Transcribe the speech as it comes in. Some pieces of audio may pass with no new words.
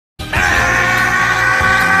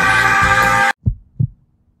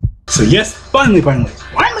So yes, finally,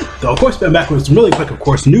 though, of course, been back with some really quick, of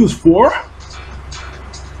course, news for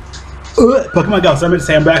Pokemon Go. So I'm going to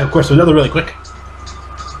say I'm back, of course, with another really quick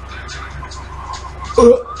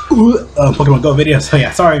Pokemon Go video. So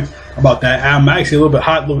yeah, sorry about that. I'm actually a little bit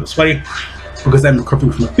hot, a little bit sweaty, because I'm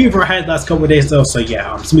recovering from a fever I had last couple of days though. So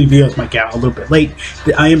yeah, some of the videos might get out a little bit late.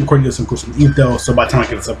 I am recording this on Christmas Eve though, so by the time I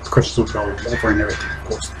get this up, Christmas will be over and everything, of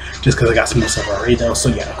course, just because I got some more stuff already though. So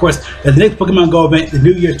yeah, of course, the next Pokemon Go event, the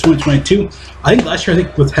New Year 2022. I think last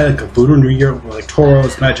year was had like a Lunar New Year with like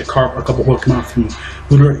Tauros, Magikarp, a couple Pokemon from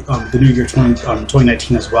Lunar, the New Year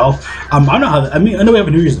 2019 as well. I don't know how. I mean, I know we have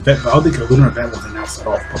a New Year's event, but I don't think a Lunar event was announced at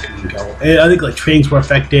all for Pokemon Go. I think like trains were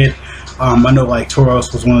affected. I know like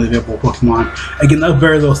Tauros was one of the available Pokemon. Again, that's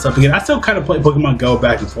very little stuff. Again, I still kind of play Pokemon Go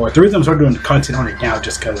back and forth. The reason I'm starting doing content on it now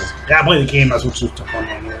just because I play the game, that's what's stuff on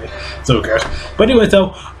anyway. So who cares? But anyway, so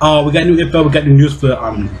we got new info, we got new news for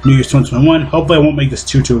New Year's 2021. Hopefully I won't make this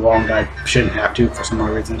too long. I shouldn't have to for some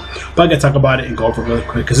other reason. But I gotta talk about it and go over it really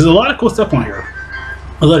quick because there's a lot of cool stuff on here.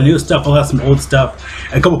 A lot of new stuff, a lot of some old stuff,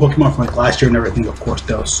 and a couple Pokemon from like last year and everything, of course,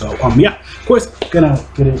 though. So yeah, of course, gonna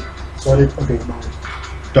get it started. Okay,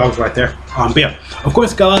 dogs right there. But yeah, of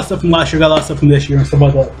course, got a lot of stuff from last year, got a lot of stuff from this year, and stuff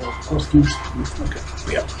like that. Of course, okay,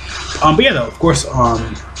 but yeah. But yeah, though, of course,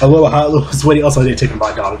 a little hot, a little sweaty. Also, I did take a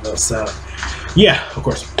bite out of this. So yeah, of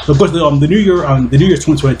course. So, of course, the New Year, the New Year's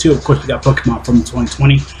 2022. Of course, we got Pokemon from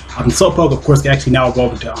 2020. Slowpoke, of course, actually now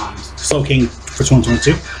evolved into Slowking for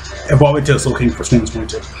 2022. Evolved into Slowking for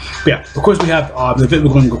 2022. But yeah, of course, we have the event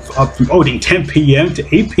we're going to go up from 10 p.m.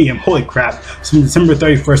 to 8 p.m. Holy crap! So from December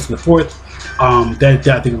 31st to the 4th. That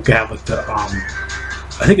I think we could have like the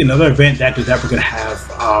I think another event that we're gonna have.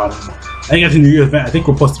 I think at the New Year's event, I think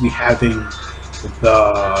we're supposed to be having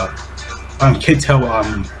the Kanto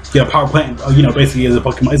power plant. You know, basically is a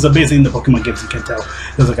Pokemon. It's basically in the Pokemon games in Kanto.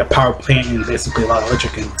 There's like a power plant and basically a lot of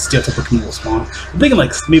electric and steel type Pokemon will spawn. I'm thinking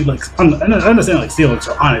like maybe like I understand like Steelix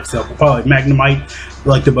or Onyx, so probably like Magnemite.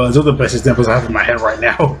 Like those are the best examples I have in my head right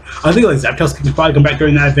now. I think like Zapdos can probably come back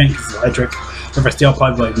during that event because it's electric. If I still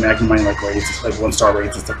probably like Magnemite like raids, like 1-star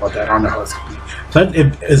raids and stuff like that. I don't know how it's gonna be. But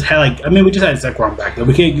it's had like, I mean, we just had Zekrom back though.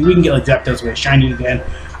 We can get like Zapdos with shiny again.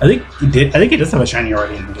 I think it does have a shiny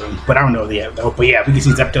already in the game, but I don't know yet though. But yeah, we can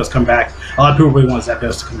see Zapdos come back. A lot of people really want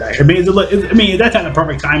Zapdos to come back. I mean, that's not the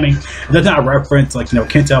perfect timing. That's not a reference like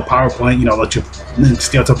Kanto power plant. Let you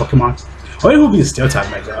steal to Pokemon. Or it would be a Steel type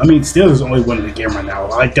Mega. I mean, Steel is the only one in the game right now.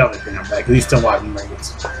 I doubt they bring him back. He's still alive in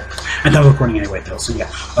Megas. And I'm recording anyway, though. So yeah,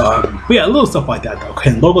 but yeah, little stuff like that though.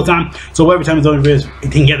 And local time. So whatever time zone it is,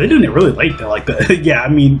 yeah, they're doing it really late though. Like yeah, I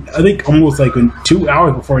mean, I think almost like 2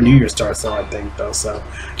 hours before New Year starts. So I think though. So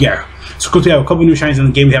yeah. So of course we have a couple new shinies in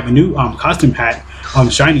the game. We have a new costume hat,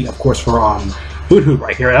 shiny of course for Hoot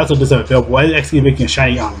right here. I also just have available. I'm actually making a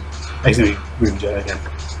shiny actually we do that again.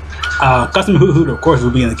 Custom Hoot, of course, will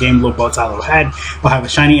be in the game. Little bow tie, little hat. We'll have a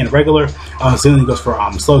shiny and a regular. Similarly goes for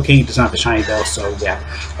Slowking. Does not have a shiny though. So yeah,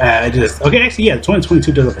 okay. Actually, yeah,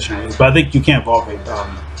 2022 does have a shiny, but I think you can't evolve it.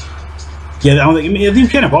 Yeah, I don't think. I mean, you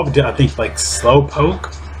can't evolve it to I think like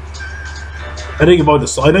Slowpoke. I think you evolved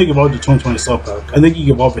to 2020 Slowpoke. I think you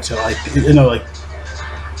can evolve it to like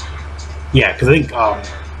yeah, because I think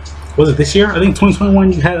was it this year? I think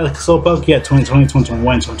 2021 you had like Slowpoke. Yeah, 2020,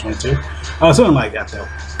 2021, 2022. Something like that though.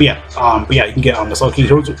 But yeah, you can get the Slowking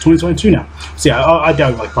 2022 now. So yeah, I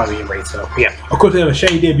doubt like probably in rates though. But yeah, of course we have a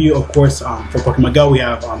shiny debut. Of course, for Pokemon Go we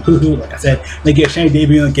have Hoo, like I said, they get a shiny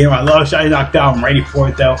debut in the game. I love shiny Noctowl. I'm ready for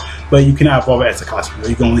it though. But you cannot evolve it as a costume.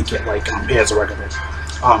 You can only get like it as a regular.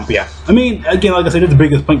 But yeah, I mean, again, like I said, it's the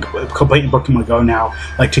biggest complaint in Pokemon Go now.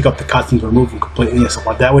 Like, take up the costumes, remove them completely, and stuff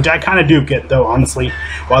like that, which I kind of do get, though, honestly.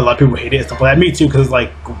 Why a lot of people hate it and stuff like that. Me too, because it's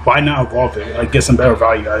like, why not evolve it? Like, get some better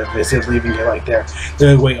value out of it instead of leaving it like there.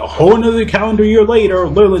 Then wait a whole another calendar year later,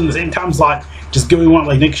 literally in the same time slot, just get what we want.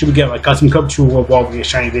 Like, next year we get like custom Cubchoo or evolve, we get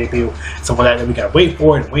shiny debut, stuff like that. Then we gotta wait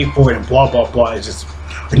for it, and blah, blah, blah. It's just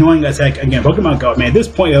annoying as heck. Again, Pokemon Go, man, at this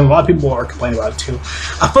point, a lot of people are complaining about it too.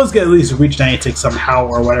 I first get at least reach Niantic somehow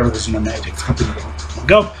or whatever, because Niantic's company Pokemon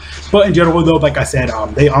Go. But in general, though, like I said,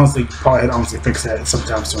 they probably fix that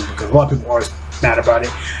sometime soon because a lot of people are mad about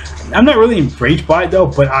it. I'm not really enraged by it though,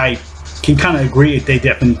 but I can kind of agree they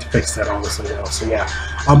definitely need to fix that, honestly though. So yeah,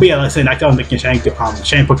 but yeah, like I said, Noctowl making shiny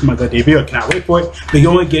Pokemon Go debut. I cannot wait for it. But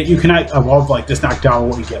you cannot evolve like this Noctowl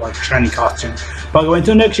what you get like a shiny costume. But I'll go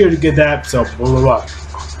until next year to get that. So blah blah blah.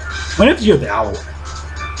 When if you have the owl?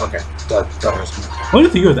 Okay, that hurts me. When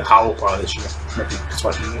if you have the owl part this year? Maybe it's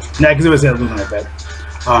watching this. Nah, because it was at losing a bet.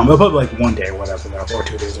 It'll probably like 1 day or whatever, or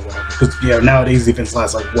 2 days or whatever. Because yeah, nowadays defense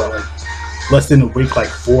lasts like what, like less than a week, like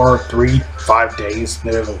 4, 3, 5 days.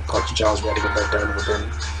 They're the collection challenge. We had to get that done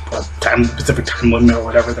within specific time limit or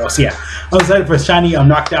whatever though. So yeah, I'm excited for shiny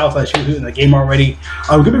Noctowl /Hoot in the game already.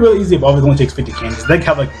 It could be really easy if it only takes 50 candies. They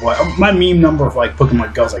have like what my meme number of like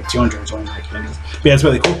Pokemon Go is like 229 candies. But yeah, it's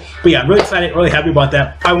really cool. But yeah, I'm really excited, really happy about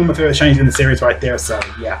that. Probably one of my favorite shinies in the series right there. So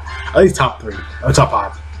yeah, at least top 3 or top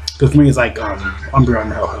 5. Because for me it's like Umbreon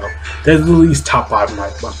and Ho-Ho. There's at least top 5 in my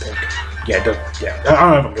pick. Yeah, I don't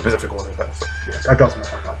know if I'm in specific order, but yeah, that goes my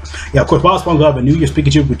top 5. Yeah, of course, Wild Spawn Glove, a New Year's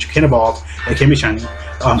Pikachu, which you can evolve. It can be shiny.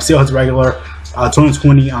 Still has regular.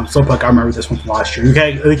 2020 Slowpoke, I remember this one from last year.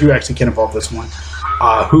 I think you actually can evolve this one.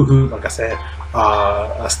 Hoo-Hoo, like I said.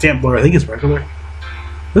 A Stampler, I think it's regular.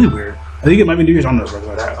 Really weird. I think it might be New Year's on those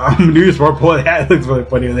regular. New Year's Purple, that looks really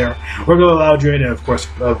funny in there. Regular Loudred, and of course,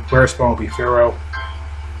 Rare Spawn will be Pharaoh.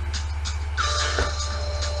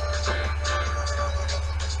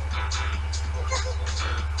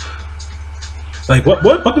 Like what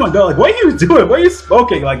Pokemon Go? Like what are you doing? What are you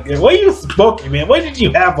smoking? Like what are you smoking, man? What did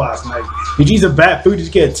you have last night? Did you eat some bad food? Did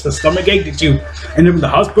you get a stomach ache? Did you end up in the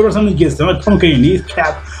hospital or something? Did you get a stomach pump on your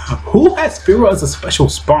kneecap? Who has Pharaoh as a special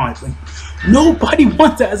spawn? Like nobody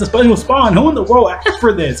wants that as a special spawn. Who in the world asked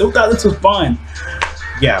for this? Who thought this was fun?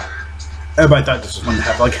 Yeah. Everybody thought this was fun to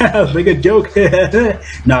have. Like, make a joke.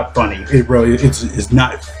 Not funny. It really it's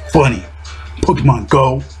not funny. Pokemon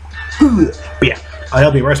Go. But yeah.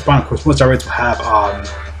 That'll be a rare spawn. Of course, most rates will have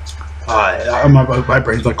my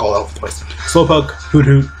brain's like all over the place. Slowpoke,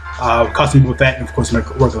 Hoot-Hoot, custom with that, and of course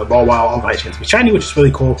regular Ball Wow, all high chance to be shiny, which is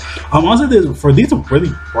really cool. Honestly, these are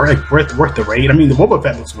really worth the raid. I mean, the Boba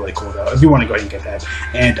Fett looks really cool though. If you want to go ahead and get that,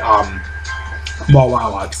 and Ball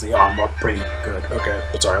Wow actually pretty good. Okay,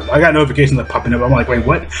 sorry, I got notifications that popping up. I'm like, wait,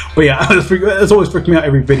 what? But yeah, it's always freaking me out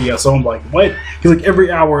every video. So I'm like, what? Because like every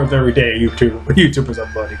hour of every day, YouTubers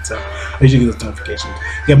uploading. So I usually get those notifications.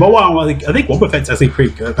 Yeah, Ball Wow, I think Boba Fett's actually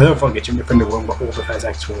pretty good. I don't forget you defender one, but Boba Fett's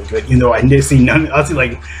actually really good. You know, I didn't see none. I see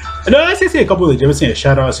like, no, I see a couple of the gyms. I've seen a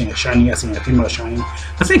Shadow, I've seen a Shiny, I've seen a female Shiny.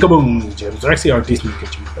 I've seen a couple of them in the gyms. There actually are decent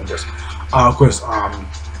Pikachu defenders. Of course,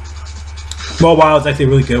 Ball Wow is actually a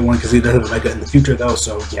really good one because he does have a Mega in the future though,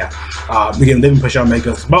 so yeah. Again, they've been pushing out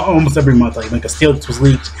Megas about almost every month. Like Mega Steelix was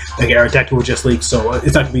leaked, Mega Aerodactyl was just leaked, so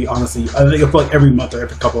it's not gonna be honestly. I think I feel like every month or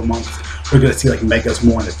every couple of months we're gonna see like Megas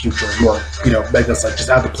more in the future, more Megas like just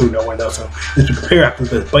out of the blue nowhere though. So just to prepare after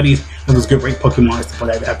the buddies and those good rate Pokemon and stuff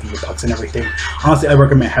like that after your pucks and everything. Honestly, I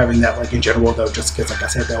recommend having that like in general though, just because like I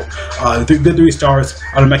said though, the 3 stars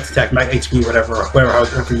on a max attack, max HP, whatever,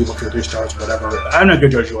 however you look for 3 stars, whatever. I'm not gonna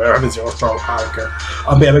judge you. Whatever, I have a 0 star. I don't care.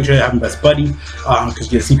 But yeah, make sure you have the best buddy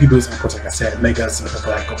because you get CP boosts and of course like I said, Megas and stuff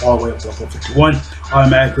like that go all the way up to level 51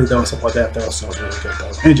 automatically though and stuff like that though. So it's really good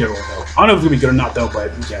though in general though. I don't know if it's gonna be good or not though,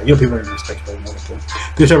 but yeah, people are gonna be speculating everything.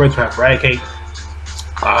 Good show rates have Eradicate.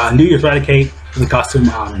 New Year's Eradicate in the costume.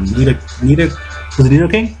 Nita was it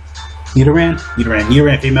Nidoking? Nidoran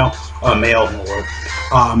female, male in the world.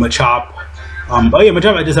 Machop. Oh yeah,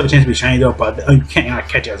 Machop I just have a chance to be shiny though, but you can't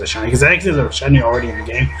catch it as a shiny because it actually is a shiny already in the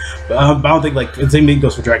game. But I don't think like the same thing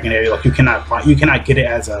goes for Dragonair. Like you cannot get it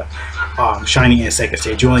as a shiny in the second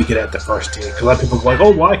stage. You only get it at the first stage. A lot of people go like,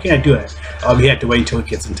 oh, why can't I do it? We have to wait until it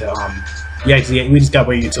gets into yeah, actually, we just gotta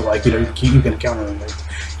wait until like you can counter them. Like,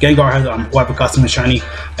 Gengar has will have a custom and shiny,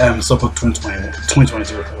 Slowpoke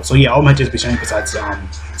 2022. So yeah, all my just be shiny besides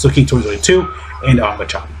Slowking 2022 and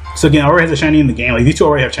Machop. So again, already has a shiny in the game. Like these two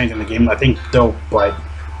already have shinies in the game, I think though, but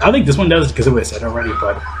I don't think this one does because it was said already,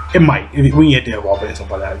 but it might when you hit the evolve it and stuff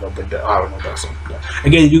like that. But I don't know though. So yeah.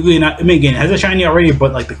 Again, you cannot. I mean, again, it has a shiny already,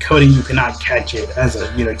 but like the coding, you cannot catch it as a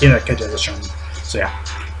cannot catch it as a shiny. So yeah.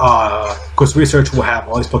 Of course, research will have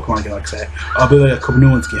all these Pokemon again, like I said. I'll be like a couple new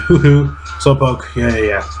ones get Hoo-Hoo, Slowpoke,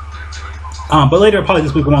 yeah. But later, probably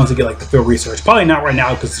this week, we'll want to get like the field research. Probably not right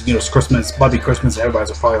now because it's Christmas, probably Christmas.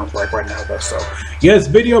 Everybody's probably on break right now, though. So yes,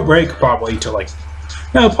 video break probably until like,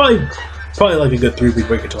 probably like a good 3-week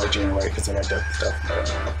break until like January because I got different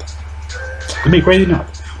stuff. It'd be crazy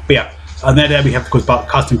enough. But yeah, on that we have of course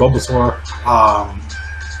costume Bulbasaur,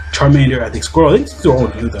 Charmander, I think Squirrel. I think these are all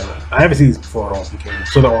new though. I haven't seen these before at all in the game,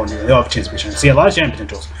 so they're all new. They all have a chance to be shiny. So yeah, a lot of shiny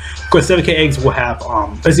potentials. Of course, 7K eggs will have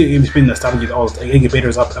basically it's been the start to get all the egg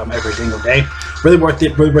incubators up every single day. Really worth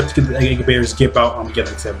it. Really worth to get the egg incubators. Get about get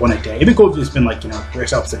like I said 1 a day. It'd be cool if you spend like 3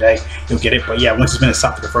 stops a day, you'll get it. But yeah, once you spend a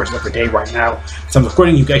stop for the first every day right now, so I'm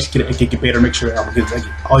recording. You can actually get an egg incubator. Make sure get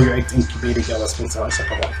all your eggs incubated. Get all that stuff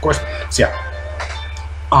like that. Of course. So yeah.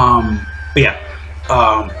 But yeah.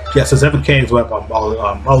 Yeah, so 7K is what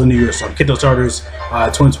all the New Year's Kiddo starters,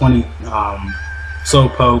 2020,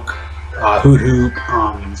 Slowpoke, Hoot-Hoot,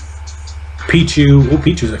 Pichu. Oh,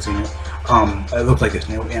 Pichu's actually new. It looks like it's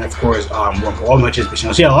new, and of course, all matches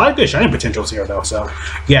potential. So yeah, a lot of good shiny potentials here though. So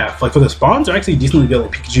yeah, like for the spawns are actually decently good.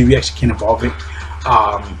 Like Pikachu, you actually can evolve it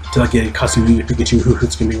to like get a custom unit Pikachu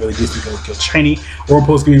who's gonna be really decent, get shiny.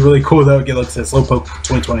 Whirlpool's gonna be really cool though. Get like I said, Slowpoke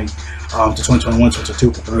 2020 to 2021,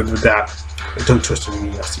 2022 with that. Don't twist the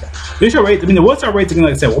yes, yeah. The initial rate, I mean, the 1-star rates again,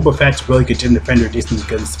 like I said, Wobbuffet's really good gym defender, decently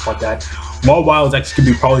good and stuff like that. Mawile is actually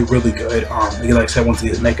gonna be probably really good. Again, like I said, once he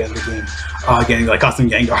gets mega in the game, again, like custom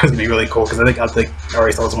Gengar is gonna be really cool because I think I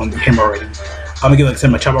already saw someone him already. Again, like I said,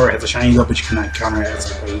 Machop already has a shiny though, but you cannot counter it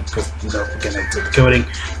as a raid because you know again, it's the coding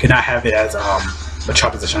cannot have it as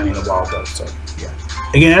Machop is a shiny in the wild though. So yeah,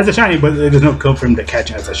 again, as a shiny, but there's no code for him to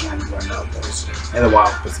catch as a shiny right now though. So, in the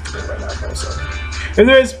wild specifically right now though. So if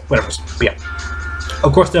there is, whatever. But yeah.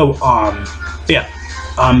 Of course, though, the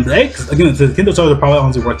eggs, again, the Kindle Stars are probably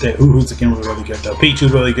honestly worth it. Who's again really good, though.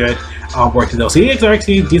 Pichu's really good, worth it, though. So the eggs are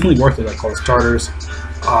actually decently worth it, like all the starters.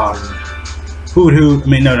 I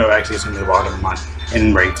mean, no, actually, it's going to be a lot of them on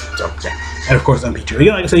in raids, so yeah. And of course, Pichu.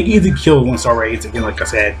 Again, like I said, you can easily kill 1-star raids. Again, like I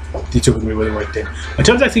said, these two are going to be really worth it.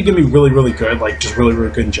 Machop's actually going to be really good, like just really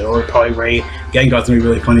good in general. Probably raid. Gengar's going to be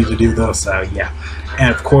really funny to do, though, so yeah.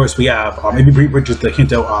 And of course, we have maybe which is the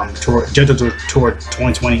Kanto tour, Johto Tour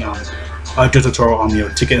 2020 Johto Tour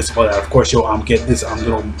ticket and stuff like that. Of course, you'll get this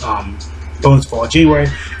little bonus for January.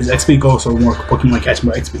 Is XP goes, so more Pokemon catch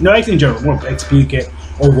more XP. No, actually in general, more XP you get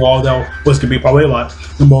overall though, what's gonna be probably a lot.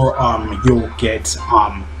 The more you'll get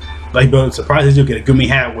like build surprises, you'll get a Gumi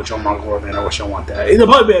hat, which I'm not going, man. I wish I want that. It'll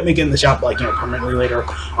probably be making the shop like permanently later.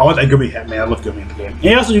 I want that Gumi hat, man. I love Gumi in the game.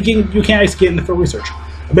 And also you can actually get into for research.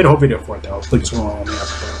 I made a whole video for it though. I'll link this one on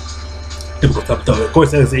the typical stuff though. Of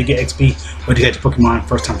course, that you get XP when you get your Pokemon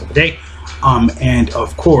first time of the day. And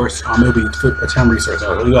of course, it'll be a time research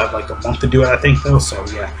though. You'll have like a month to do it, I think though. So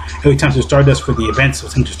yeah, it'll be time to Stardust for the events. So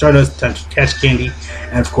time to Stardust, time to catch candy,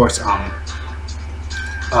 and of course, time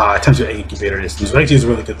to egg incubator distance. So actually, it's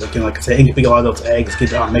really good. Like I said, incubate a lot of those eggs.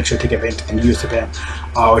 Get make sure to take event and use the event,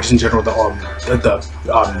 or just in general the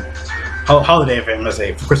holiday event, let's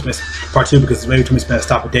say for Christmas part 2, because maybe too much spend a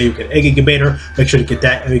stop a day. You get egg incubator, make sure to get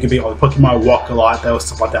that, and incubate all the Pokemon, walk a lot, that was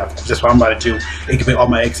stuff like that. Just what I'm about to do, incubate all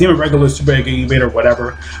my eggs, even regular super egg incubator,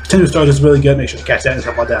 whatever. Tender Star is really good, make sure to catch that and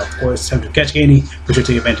stuff like that. Of course, time to catch candy, make sure to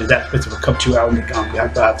take advantage of that. Specific cup 2 hour, you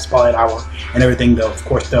have the spotlight hour and everything though, of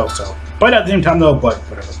course though. So but at the same time though, but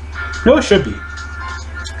whatever. No, it should be.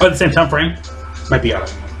 But at the same time frame, might be out of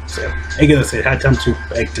it. So again, let's say had time to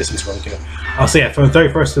egg distance really good. I'll say it from the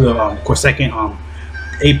 31st to the of course 2nd,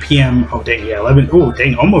 8 p.m. Oh dang, yeah, 11. Oh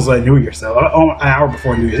dang, almost like New Year's. So an hour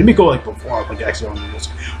before New Year's. Let me go like before, like actually on New Year's.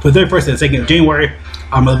 So the 31st to the 2nd of January,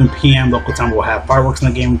 11 p.m. local time. We'll have fireworks in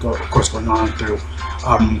the game. Of course, going on through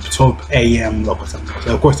 12 a.m. local time.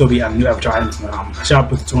 So of course there'll be new avatar items in the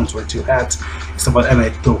shop with the 222 hats, stuff like that,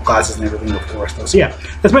 and little glasses and everything, of course. Though. So yeah,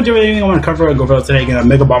 that's much everything I want to cover and go over today. Again,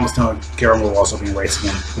 Mega Bomb Stone, Karen will also be racing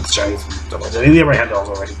in with the Chinese and stuff like that. And they already had those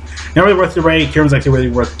already. Not really worth the raid. Karen's actually really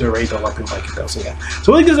worth the raid. A lot of people like it though. So yeah.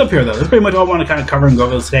 So we'll link this up here though. That's pretty much all I want to kind of cover and go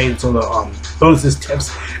over today. So the bonuses, tips.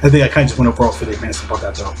 I think I kind of just went overall for the advanced about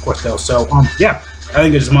that though, of course though. So yeah. I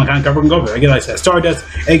think I just want to kind of cover and go over it. Again, like I said, Stardust,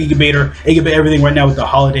 Egg Incubator, everything right now with the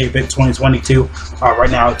holiday event 2022. Right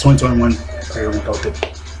now, 2021. Everyone go through.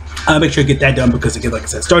 Make sure you get that done because again, like I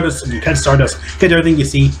said, Stardust, you catch Stardust, catch everything you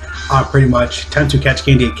see, pretty much. Time to catch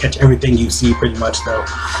candy and catch everything you see, pretty much though.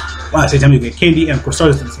 When I say time to get candy and of course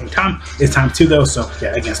Stardust at the same time, it's time too though. So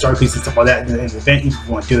yeah, again, Star Piece and stuff like that in the event. If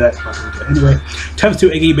you want to do that, I'm going to do it anyway. Times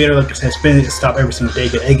 2 Egg Incubator, like I said, spin it, stop every single day,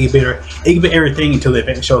 get Egg Incubator, incubate everything until the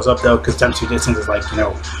event shows up though. Because times 2 distance is like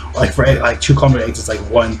like for like 2 kilometer eggs, it's like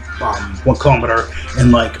 1 kilometer,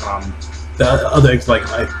 and like the other eggs like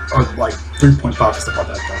are like 3.5 and stuff like that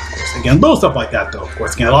though, of course. Again, little stuff like that though, of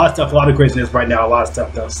course. Again, a lot of stuff, a lot of craziness right now, a lot of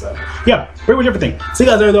stuff though. So yeah, pretty much everything. See you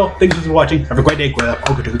guys there though. Thank you for watching. Have a great day. Great up.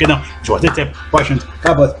 Have a good weekend now. Enjoy this tip. Questions.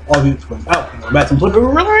 God bless all of you. Out. And we're back to some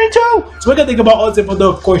really too. So what I think about all this info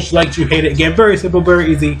though, of course, you like, you hate it. Again, very simple,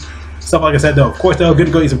 very easy. Stuff like I said though, of course though, good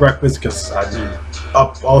to go eat some breakfast because I mean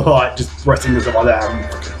up a lot, just resting and stuff like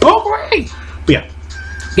that. Oh great. But yeah.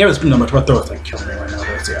 Yeah, it's been no much. My throat's like killing me right now.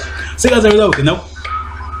 But yeah. See you guys there though.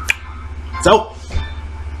 So